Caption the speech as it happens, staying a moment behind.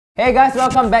Hey guys,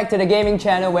 welcome back to the gaming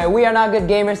channel where we are not good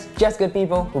gamers, just good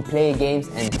people who play games.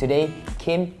 And today,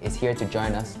 Kim is here to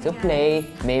join us to play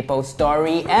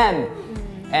Maplestory M.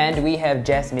 And we have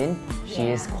Jasmine. She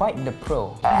is quite the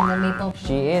pro. I'm the Maple.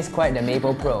 She is quite the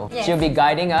Maple pro. Yes. She'll be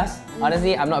guiding us.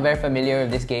 Honestly, I'm not very familiar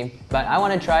with this game, but I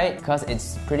want to try it because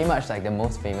it's pretty much like the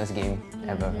most famous game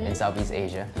ever in Southeast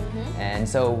Asia. And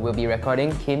so we'll be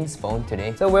recording Kim's phone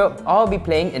today. So we'll all be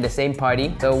playing in the same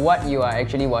party. So what you are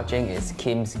actually watching is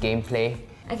Kim's gameplay.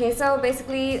 Okay, so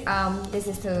basically, this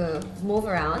is to move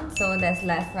around. So there's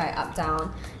left, right, up,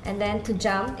 down. And then to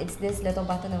jump, it's this little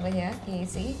button over here. Can you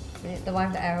see? The one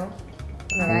with the arrow.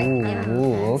 On the right.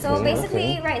 Okay, So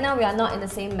basically, right now we are not in the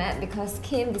same map because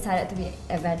Kim decided to be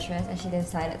adventurous and she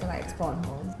decided to like explore on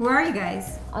home. Where are you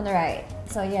guys? On the right.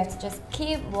 So you have to just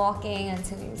keep walking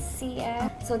until you see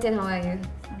it. So Tian, how are you?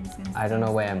 I don't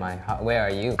know where am I. Where are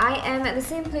you? I am at the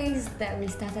same place that we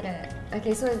started at.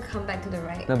 Okay, so we'll come back to the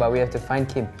right. No, but we have to find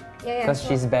Kim. Yeah, Because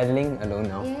she's battling alone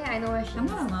now. Yeah, I know where she is. I'm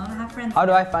not alone, I have friends. How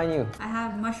do I find you? I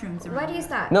have mushrooms around. Where do you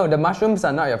start? No, the mushrooms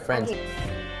are not your friends. Okay.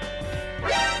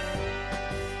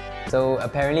 So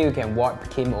apparently we can warp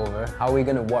Kim over. How are we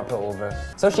gonna warp her over?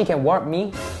 So she can warp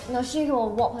me? No, she will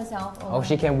warp herself over. Oh,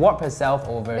 she can warp herself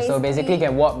over. So basically you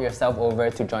can warp yourself over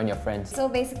to join your friends. So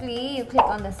basically, you click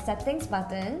on the settings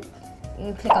button,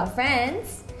 you click on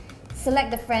friends, select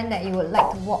the friend that you would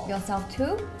like to warp yourself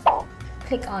to,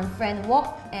 click on friend warp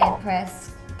and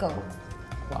press go.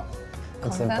 Wow,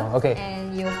 that's Confirm, simple. Okay.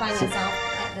 and you'll find yourself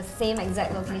at the same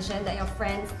exact location that your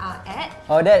friends are at.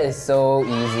 Oh, that is so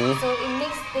easy. So it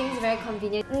makes things very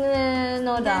convenient. No,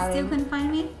 You guys darling. still couldn't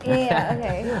find me? Yeah,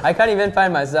 okay. I can't even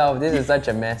find myself. This is such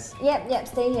a mess. Yep,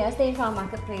 stay here. Stay in front of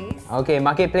Marketplace. Okay,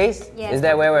 Marketplace? Yes. Is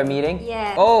that where we're meeting?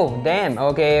 Yes. Oh, damn.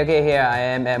 Okay, here I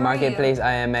am at Where are you? Marketplace.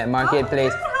 I am at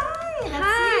Marketplace. Hi!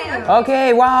 Hi.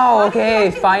 Okay, wow, okay,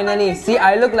 Okay, finally. okay. See,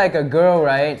 I look like a girl,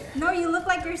 right? No, you look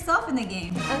like yourself in the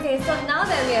game. Okay, so now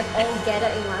that we have all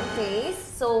gathered in one place,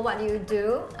 so what do?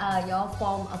 You all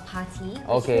form a party, which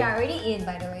Okay. we are already in,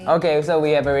 by the way. Okay, so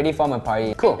we have already formed a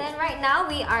party. Cool. Then right now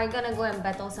we are gonna go and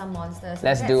battle some monsters.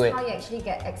 Let's do it. That's how you actually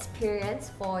get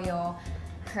experience for your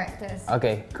characters.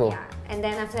 Okay, cool. Yeah, and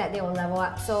then after that they will level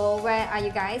up. So where are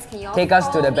you guys? Can you all Take us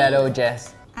to follow the me? battle,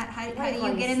 Jess. How do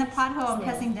you get in the pothole? I'm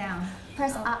pressing down.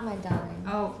 Press up, my darling.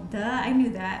 Oh, duh, I knew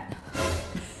that.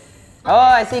 Oh,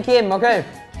 I see Kim. Okay.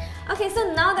 Okay,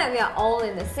 so now that we are all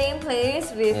in the same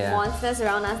place with Yeah. monsters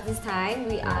around us this time,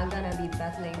 we are gonna be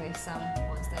battling with some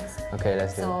monsters. Okay,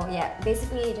 let's do it. So yeah,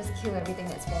 basically you just kill everything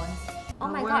that spawns. Oh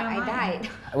my Where god, am I I? died.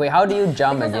 Wait, how do you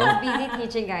jump Because I again? was busy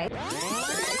teaching, guys.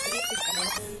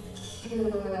 Kill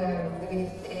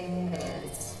everything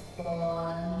that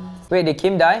spawns. Wait, did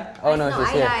Kim die? Oh no, she's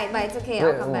I here. died, but it's okay,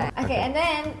 Wait, I'll come back. Okay, and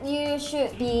then you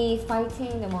should be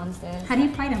fighting the monsters. How do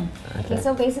you fight them? Okay,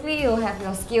 so basically you have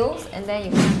your skills and then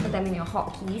you can put them in your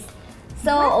hotkeys.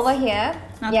 So over here,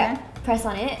 Okay. yeah, press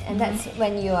on it and that's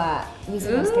when you are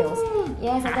using your skills.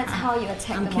 Yes, and that's how you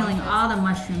attack I'm the killing monsters. all the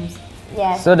mushrooms.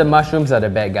 Yes. So the mushrooms are the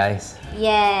bad guys.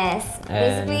 Yes.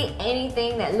 And- Basically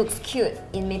anything that looks cute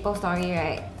in Maplestory,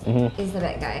 right, is the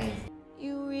bad guy.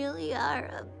 You really are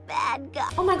a bad guy.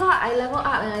 Oh my god, I leveled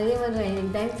up and I didn't even do anything.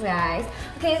 Thanks, guys.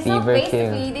 Okay, so Fever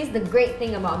basically, this is the great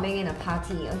thing about being in a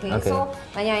party. Okay, Okay. so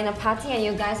when you're in a party and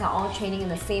you guys are all training in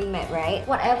the same map, right?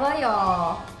 Whatever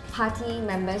your party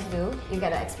members do, you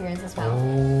get the experience as well.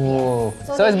 Oh. Yes.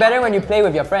 So they it's better help when you play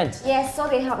with your friends. Yes, so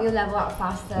they help you level up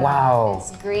faster. Wow.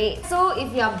 It's great. So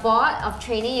if you're bored of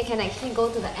training, you can actually go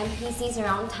to the NPCs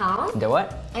around town. The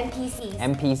what? NPCs.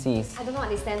 NPCs. I don't know what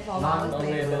they stand for. but I always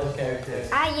play. Non-playable characters.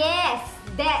 Ah yes,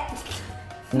 that.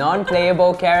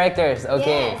 Non-playable characters.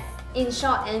 Okay. Yes. In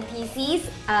short, NPCs.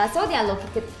 So they are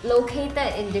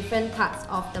located in different parts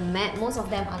of the map. Most of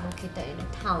them are located in the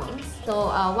towns. So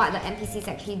what the NPCs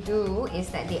actually do is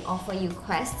that they offer you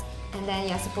quests and then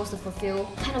you're supposed to fulfill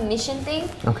kind of mission thing.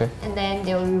 Okay. And then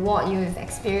they'll reward you with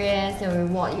experience, they'll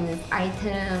reward you with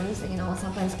items, you know,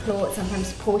 sometimes clothes,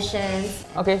 sometimes potions.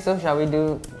 Okay, so shall we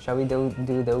do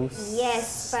those?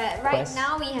 Yes, but right quests?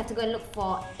 now we have to go and look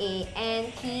for a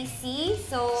NPC.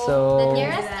 So So- the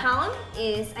nearest town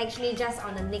is actually just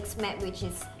on the next map, which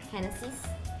is Hennessy's.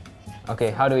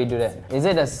 Okay, how do we do that? Is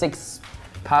it a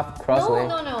 6-path No, crossway?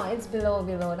 no, it's below,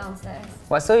 downstairs.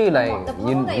 What? So you like The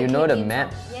portal that you know the came in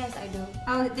map? from. Yes, I do.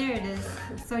 Oh, there it is.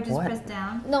 So just What? press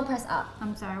down. No, press up.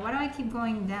 I'm sorry, why do I keep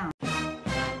going down?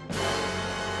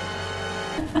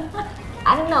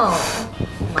 I don't know.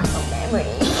 Muscle memory.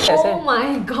 Yes, Oh eh?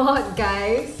 my god,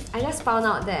 guys. I just found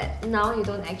out that now you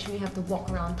don't actually have to walk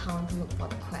around town to look for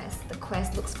the quest. The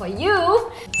quest looks for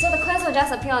you. So the quest will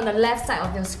just appear on the left side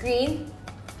of your screen,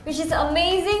 which is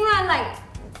amazing, right?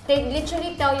 Like They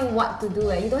literally tell you what to do.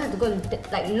 You don't have to go and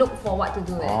like look for what to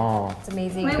do. Oh. It's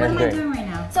amazing. Wait, That's what am I great. doing right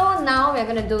now? So now we're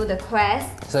gonna do the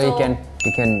quest. So you can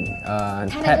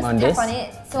tap on this, on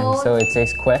it. and so it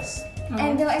says quest.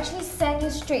 And they'll actually send you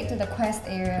straight to the quest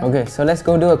area. Okay, so let's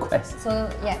go do a quest. So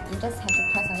yeah, you just have to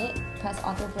press on it, press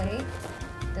autoplay.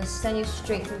 They'll send you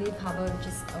straight to Leaf Harbor, which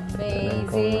is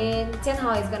amazing.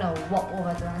 Jianhao is gonna walk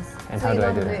over to us. And So how you do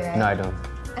I know do how to that? right? No, I don't.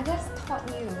 I just taught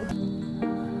you.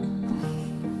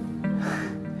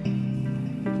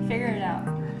 Figure it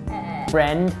out.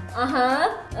 Friend,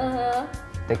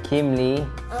 the Kim Lee,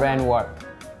 friend walk.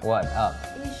 What up?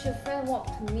 You should friend walk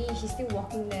to me. She's still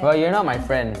walking there. Well, you're not my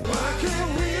friend.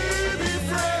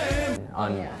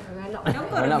 On, Yeah, we're not, Don't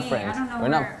go we're to not me. friends. I don't know We're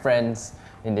where. not friends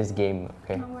in this game,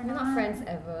 okay? we're not friends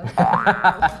ever.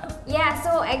 Yeah,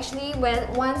 so actually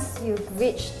once you've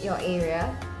reached your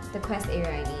area, the quest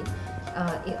area I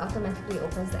mean, it automatically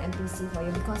opens the NPC for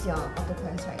you because you're on auto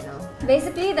quest right now.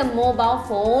 Basically, the mobile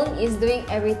phone is doing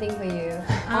everything for you.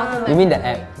 You mean the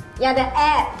app? Yeah, the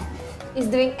app is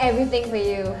doing everything for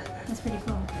you. That's pretty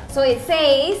cool. So it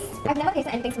says, I've never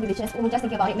tasted anything so delicious. Just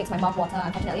thinking about it makes my mouth water.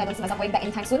 Unfortunately, I don't see myself going back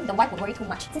anytime soon. The wife would worry too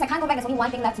much. Since I can't go back, there's only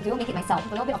one thing left to do, make it myself.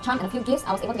 With a little bit of charm and a few gifts,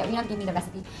 I was able to get Rina to give me the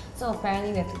recipe. So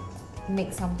apparently we have to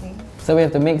make something. So we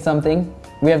have to make something.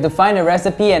 We have to find a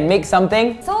recipe and make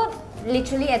something. So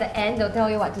literally at the end, they'll tell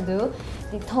you what to do.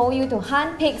 They told you to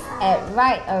hunt pigs at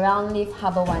right around Leaf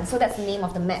Harbor 1. So that's the name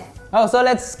of the map. Oh, so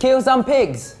let's kill some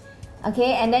pigs.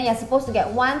 Okay, and then you're supposed to get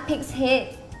one pig's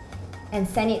head and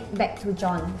send it back to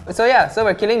John. So yeah, so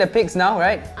we're killing the pigs now,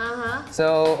 right?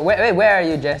 So where are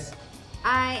you, Jess?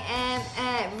 I am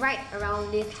at right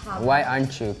around Leaf Harbor. Why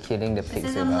aren't you killing the It pigs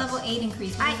says with I'm us? level 8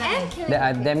 increase. What I does that am mean? killing the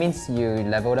pigs. That means you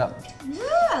leveled up. Woo,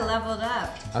 I leveled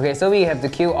up. Okay, so we have to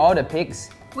kill all the pigs.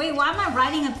 Wait, why am I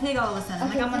riding a pig all of a sudden?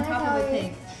 Okay, Like I'm on can I top tell of a you?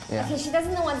 pig. Yeah. Okay, she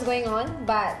doesn't know what's going on,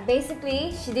 but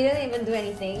basically, she didn't even do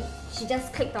anything. She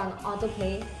just clicked on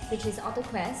autoplay, which is auto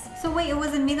quest. So wait, it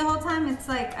wasn't me the whole time? It's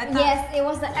like, I thought... Yes, it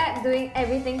was the app doing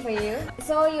everything for you.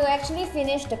 So you actually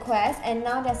finished the quest, and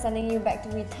now they're sending you back to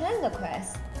return the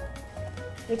quest.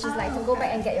 Which is like to go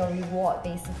back and get your reward,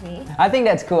 basically. I think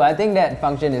that's cool. I think that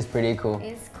function is pretty cool.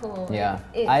 It's cool. Yeah.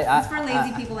 It's for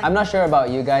lazy people like I'm not me. sure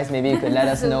about you guys. Maybe you could let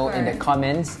us know in the Super.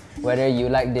 comments whether you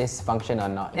like this function or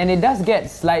not. And it does get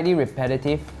slightly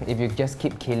repetitive if you just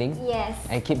keep killing Yes.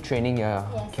 and keep training your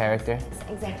Yes. character.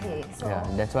 Exactly. So Yeah,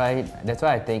 that's why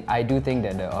I do think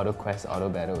that the auto quest, auto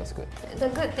battle is good. the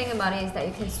good thing about it is that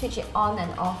you can switch it on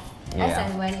and off as Yeah.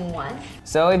 and when you want.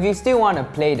 So if you still want to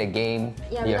play the game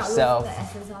Yeah, yourself, without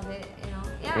losing the essence of it, you know.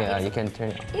 Yeah, yeah, it's, you can turn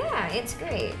it on. yeah, it's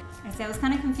great. I said it was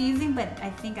kind of confusing, but I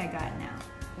think I got it now.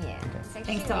 Yeah. It's actually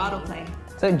Thanks to really- autoplay.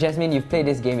 So Jasmine, you've played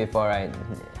this game before, right?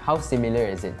 How similar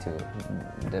is it to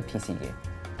the PC game?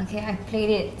 Okay, I played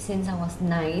it since I was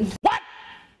 9.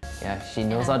 Yeah, she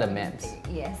knows all the maps.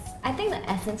 Yes. I think the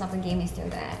essence of the game is still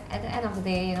there. At the end of the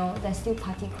day, you know, there's still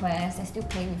party quests, there's still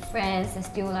playing with friends, there's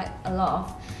still like a lot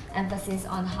of emphasis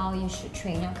on how you should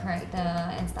train your character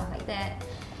and stuff like that.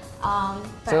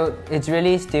 But So it's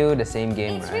really still the same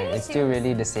game, It's right? really It's still still-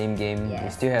 really the same game. You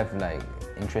Yes. still have like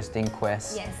interesting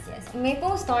quests. yes, yes.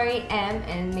 Maplestory M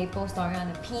and Maplestory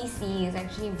on the PC is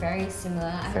actually very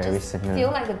similar. I Very just similar.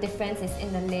 feel like the difference is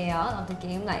in the layout of the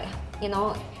game. Like, you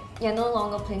know, you're no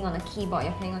longer playing on a keyboard,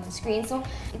 you're playing on the screen. So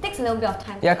it takes a little bit of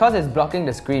time. Yeah, cause it's blocking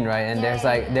the screen, right? And Yeah, there's yeah,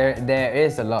 like yeah. there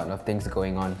is a lot of things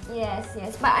going on. Yes,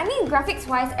 yes. But I mean,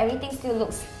 graphics-wise, everything still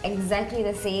looks exactly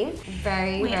the same.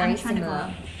 Very, Wait, very I'm trying to go similar.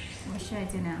 up. What should I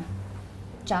do now?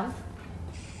 Jump.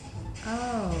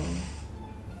 Oh.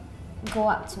 Go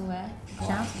up to where? Go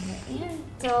Jump? up to where? Yeah.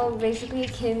 So basically,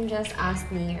 Kim just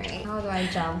asked me, right? How do I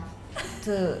jump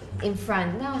to in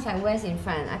front? Then I was like, where's in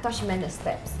front? I thought she meant the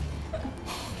steps.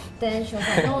 Then she was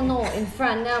like, no, in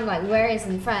front. Then I'm like, where is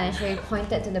in front? And she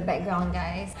pointed to the background,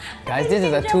 guys. Guys, this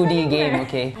is a can jump 2D game, anywhere.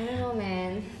 okay? I don't know,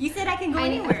 man. You said I can go I-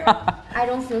 anywhere. I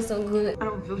don't feel so good.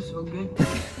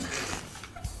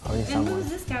 Or is And someone? who's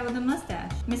this guy with the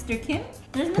mustache? Mr. Kim?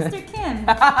 There's Mr. Kim.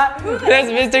 There's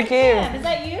Mr. Kim. Is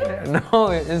that you? No,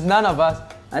 it's none of us.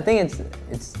 I think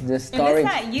it's the storage.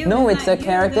 not you, No, it's it's not a you,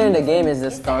 character in the then game. It's the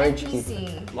It's the storage NPC.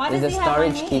 keeper. Why It's does the he have my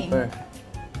storage name? keeper.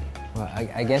 Well,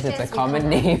 I guess it's a Just common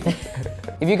because. name.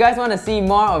 If you guys want to see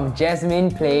more of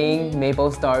Jasmine playing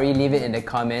Maplestory, leave it in the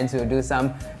comments. We'll do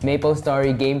some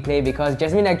Maplestory gameplay because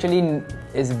Jasmine actually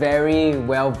is very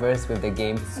well versed with the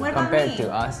game What about compared me?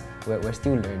 to us. We're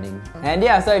still learning. And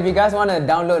yeah, so if you guys want to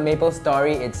download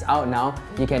Maplestory, it's out now.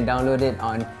 You can download it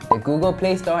on the Google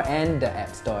Play Store and the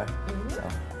App Store. So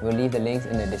we'll leave the links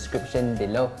in the description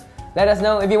below. Let us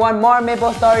know if you want more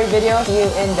Maplestory videos. See you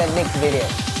in the next video.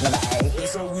 Bye bye.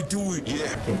 That's how we do it,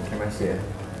 yeah. Okay, camera's here.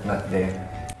 not there.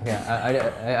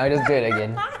 Okay, I'll just do it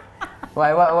again.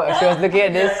 Why? What? She was looking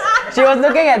at this. She was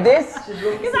looking at this.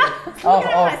 Look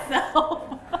at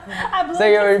myself. So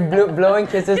you're blowing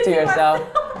kisses to yourself.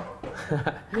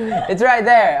 It's right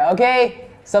there. Okay.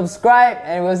 Subscribe,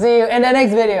 and we'll see you in the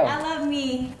next video. I love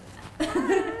me.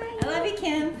 I love you,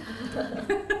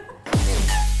 Kim.